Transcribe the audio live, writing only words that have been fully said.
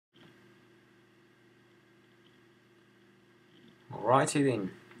Alrighty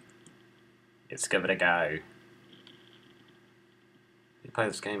then. Let's give it a go. If you play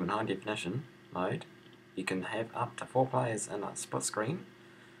this game in high definition mode, you can have up to 4 players in a split screen.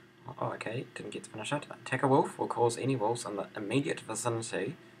 Oh, okay, didn't get to finish it. Attack a wolf will cause any wolves in the immediate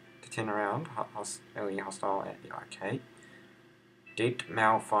vicinity to turn around. Hostile. Okay. Dead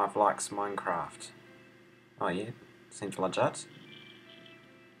Mal 5 likes Minecraft. Oh yeah, seems legit.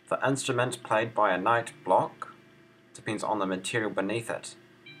 The instrument played by a knight block depends on the material beneath it.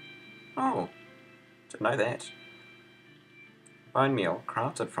 Oh, didn't know that. Bone meal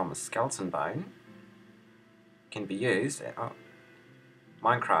crafted from a skeleton bone can be used at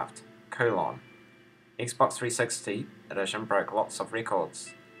Minecraft, Xbox 360 edition broke lots of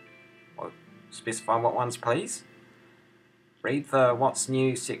records. Well, specify what ones, please. Read the what's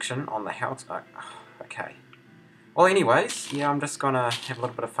new section on the how to... okay. Well, anyways, yeah, I'm just gonna have a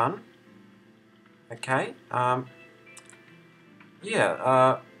little bit of fun. Okay,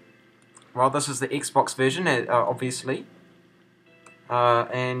 yeah, well, this is the Xbox version, obviously.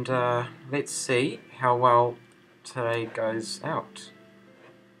 And let's see how well today goes out.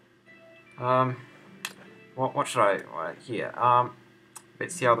 What should I... here,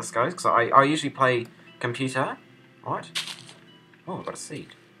 let's see how this goes, because I usually play computer, right? Oh, I've got a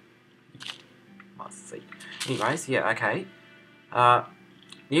seed. Nice seed. Anyways, yeah, okay.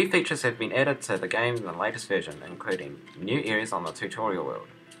 New features have been added to the game in the latest version, including new areas on the tutorial world.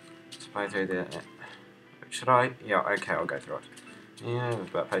 Let's play through the... should I? Yeah, okay, I'll go through it. Yeah,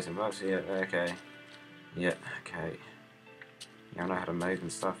 about posting books, yeah, okay. Yeah, okay. Yeah, I know how to move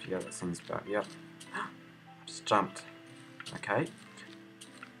and stuff, yeah, that seems about... yep. Just jumped. Okay.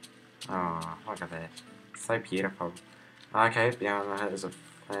 Oh, look at that. So beautiful. Okay, yeah, there's a...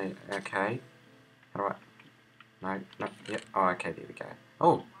 okay. How do I... no, yep. Oh, okay, there we go.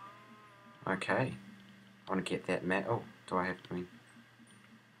 Oh! Okay. I want to get that mat. Oh, do I have... I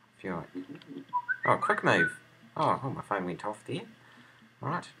feel like... oh, quick move! Oh, my phone went off there.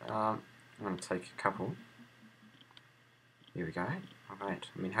 Right, I'm going to take a couple. There we go. Alright,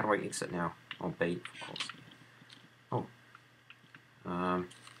 I mean, how do I exit now? Oh, B, of course. Oh.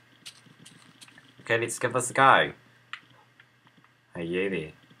 Okay, let's give this a go. Hey, you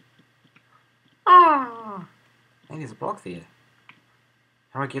there. Ah! Hey, there's a block there.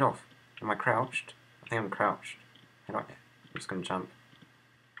 How do I get off? Am I crouched? I think I'm crouched. How do I... I'm just going to jump.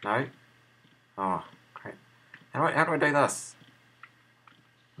 No? Oh, crap. How do I do this?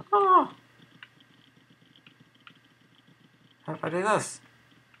 Oh! How do I do this?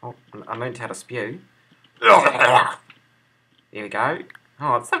 Oh, I learned how to spew. There we go.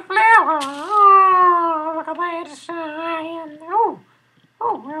 Oh, it's a flower! Oh, look at that shine! Oh,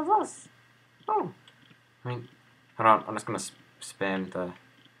 where's this? Oh. I mean, hold on, I'm just going to spam the...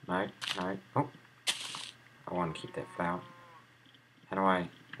 no. Oh. I want to keep that flower. How do I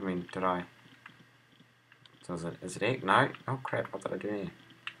mean, did I... so is it egg? No. Oh, crap, what did I do there?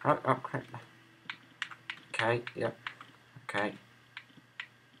 Oh, crap. Okay, yep. Okay.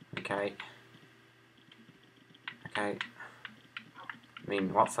 I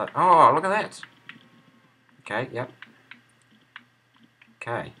mean, what's that? Oh, look at that! Okay, yep.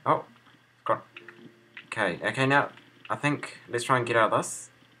 Okay. Oh, got... okay, now, I think, let's try and get out of this.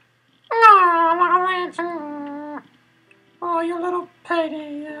 Oh, look at that! Oh, you little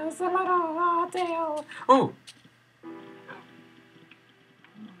piggy is a little deal. Oh!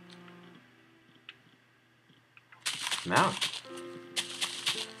 No.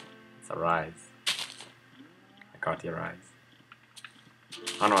 It's a rise. I got your rise.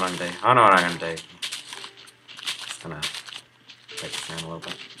 I know what I'm gonna do. Just gonna take this down a little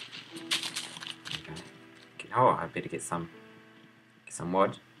bit. Okay. Oh, I better get some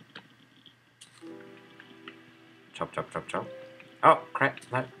wood. Chop. Oh, crap,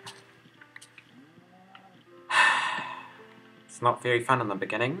 no. It's not very fun in the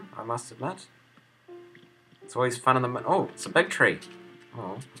beginning, I must admit. It's always fun in the... oh, it's a big tree.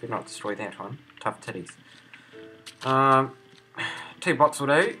 Oh, I better not destroy that one. Tough titties. 2 blocks will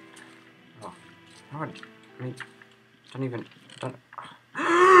do. Oh, I mean, don't...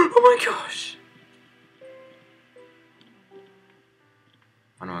 oh my gosh!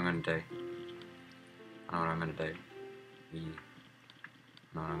 I know what I'm gonna do. Yeah.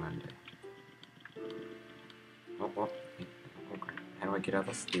 I know what I'm gonna do. Oh, what? Okay. How do I get out of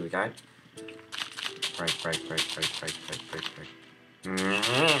this? There we go. Break.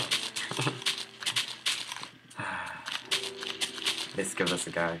 Let's give this a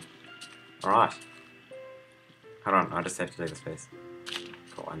go. Alright. Hold on, I just have to do this first.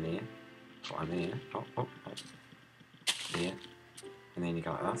 Put one there. Oh. There. And then you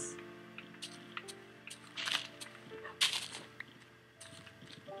go like this.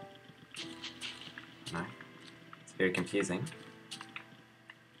 very confusing.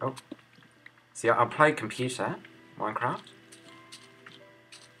 Oh. See, I play computer, Minecraft.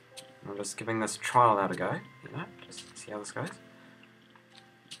 I'm just giving this trial out a go, you know, just see how this goes.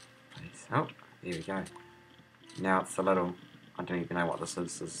 Please. Oh, there we go. Now it's a little, I don't even know what this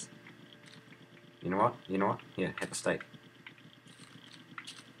is. You know what? You know what? Here, have a steak.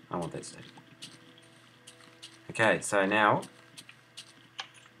 I want that steak. Okay, so now,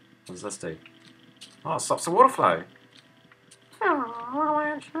 what does this do? Oh, it stops the water flow. I'm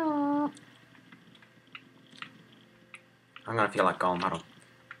gonna feel like Gollum Huddle.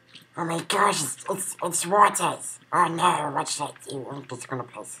 Oh my gosh, it's water! Oh no, what should I do? I'm just gonna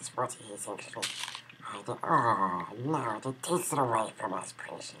place this water here so oh no, they takes it away from us,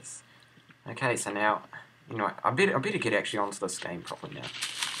 precious. Okay, so now, you know what, I better get actually onto this game properly now.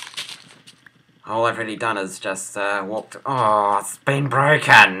 All I've really done is just walked. Oh, it's been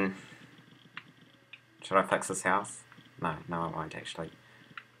broken! Should I fix this house? No, I won't actually.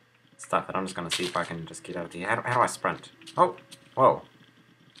 Stuff it, I'm just gonna see if I can just get out of here. How do I sprint? Oh, whoa.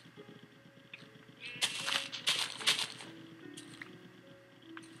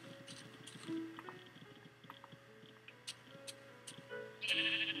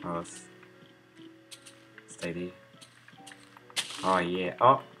 Oh, let's stay there. Oh, yeah.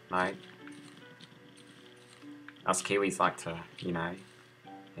 Oh, no. Us Kiwis like to, you know,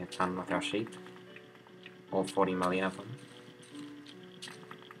 have fun with our sheep. All 40 million of them.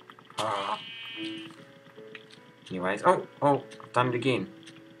 Oh. Anyways, oh, I've done it again.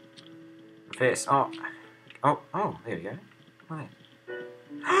 First, oh, there we go. Oh, there.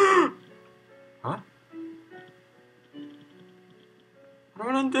 What? I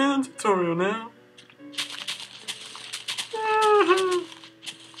want to do the tutorial now.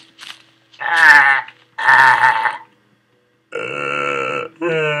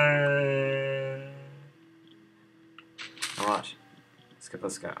 Alright, let's get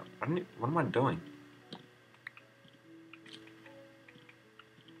this go. What am I doing?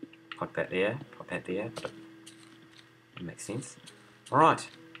 Plug that there, put that there, but it makes sense. Alright.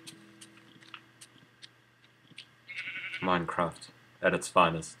 Minecraft at its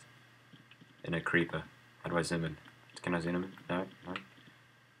finest. In a creeper. How do I zoom in? Can I zoom in? No.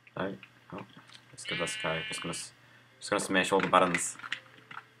 Oh, let's give this a go. Just gonna smash all the buttons.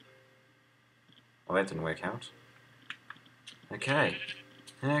 Oh, that didn't work out. Okay,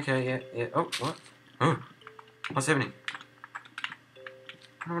 yeah. Oh, what? Oh, what's happening?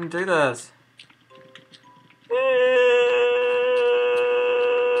 I don't want to do this.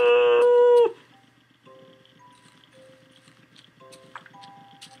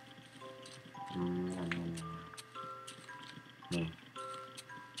 Yeah.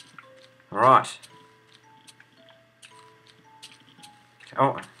 Alright.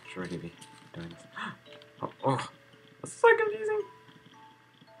 Oh, I should really be doing this. Oh, that's so confusing.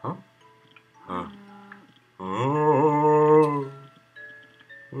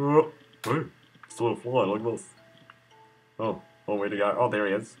 It's a little fly like this. Oh, where'd he go? Oh, there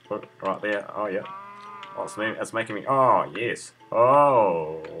he is. Oh, right there. Oh, yeah. Oh, it's making me. Oh, yes.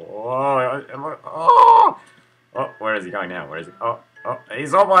 Oh, where is he going now? Where is he? Oh,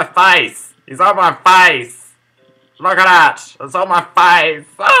 he's on my face. He's on my face. Look at that. It's on my face.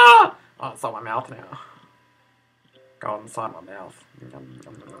 Ah! Oh, it's on my mouth now. Go inside my mouth.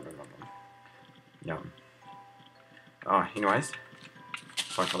 Yum. Oh, anyways.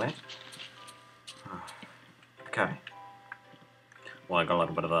 Sorry for that. Oh, okay. Well, I got a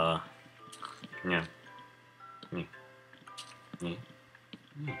little bit of a... Yeah.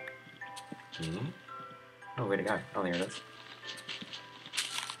 Oh, where'd it go? Oh, there it is.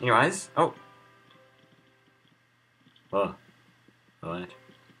 Anyways, oh. That.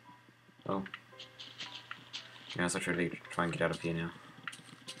 Oh. Yeah, so I should really try and get out of here now.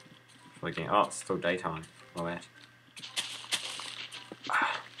 Oh, it's still daytime. All that.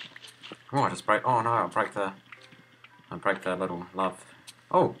 Oh, I just broke. Oh no, I broke the little love.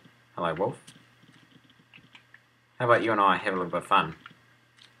 Oh, hello, wolf. How about you and I have a little bit of fun?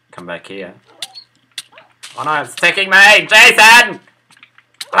 Come back here. Oh no, it's attacking me! Jason!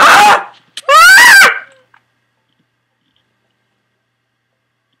 Ah! Ah!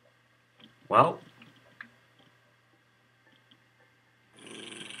 Well.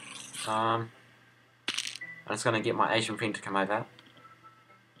 I'm just gonna get my Asian friend to come over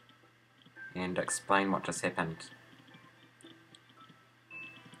and explain what just happened.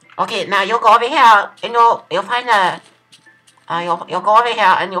 Okay, now you'll go over here and you'll find you'll go over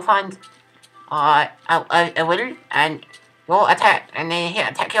here and you'll find a will and you'll attack and then he'll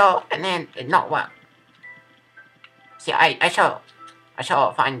attack you and then it not work. See, I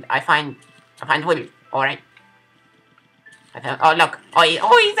find will, alright? Oh, look. Oh,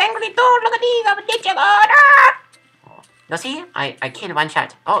 he's angry too. Look at these. I'm a ninja god. Ah! You see? I killed one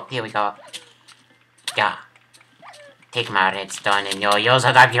shot. Oh, here we go. Yeah. Take my redstone and you'll use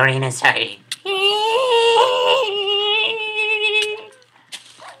it up your inside.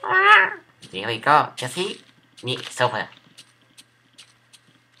 There we go. You see? Me, super.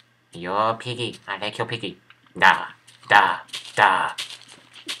 You're piggy. I like your piggy. Da, da, da.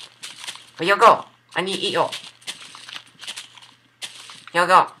 Where you go? I need to eat you. Here you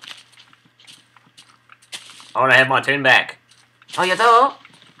go. I want to have my turn back. Oh, you do?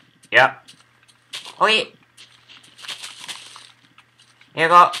 Yep. Oh, yeah. Here you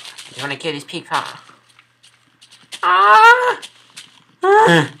go. You want to kill this pig farm? Ah!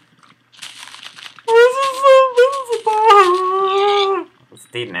 This is invincible! It's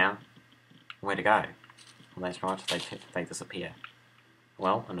dead now. Where to go? Well, that's right. They disappear.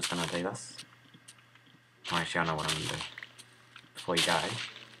 Well, I'm just going to do this. Oh, actually, I know what I'm going to do. Before you go.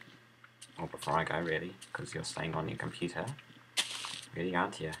 Or before I go, really. Because you're staying on your computer. Really,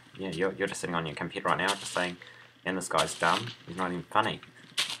 aren't you? Yeah, you're just sitting on your computer right now, just saying, and this guy's dumb. He's not even funny.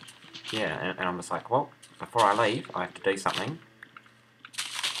 Yeah, and I'm just like, well, before I leave, I have to do something.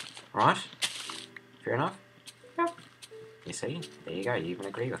 Right? Fair enough? Yep. You see? There you go. You even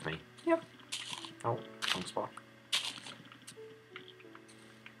agree with me. Yep. Oh, wrong spot.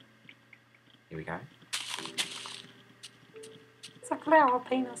 Here we go. It's a flower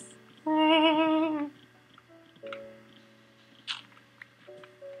penis.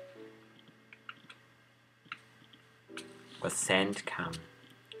 With sand come.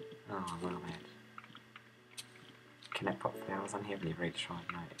 Oh, well, man. Can I put flowers on here? I've never really tried.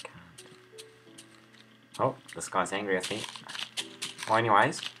 No, it can't. Oh, this guy's angry with me. Well,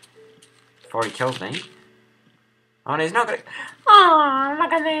 anyways, before he kills me. Oh, no, he's not gonna. Oh,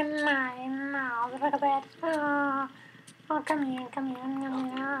 look at that line. No, look at that. Oh, come here, come here.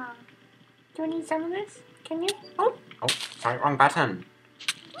 No. Do you need some of this? Can you? Oh. Oh, sorry, wrong button.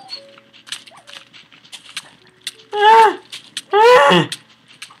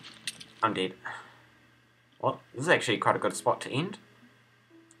 I'm dead. Well, this is actually quite a good spot to end.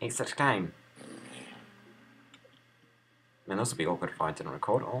 Exit game. Man, this would be awkward if I didn't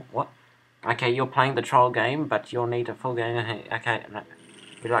record. Oh, what? Okay, you're playing the troll game, but you'll need a full game. Okay, no.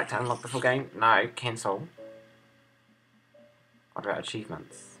 Would you like to unlock the full game? No, cancel. What about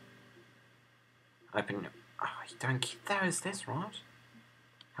achievements? Open. Oh, you don't get those, that's right.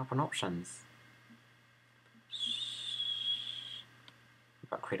 Help and options.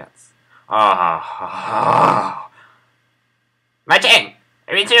 You've got credits. Oh. My turn!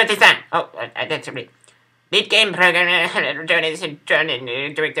 Original design! Oh, that's a bit. Lead game programmer,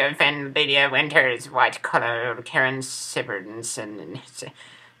 director of fan video, Winters, white collar, Karen Severance, and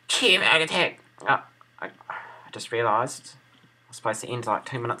chief architect. Oh, I just realised I was supposed to end like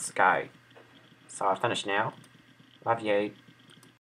 2 minutes ago. So I've finished now. Love you.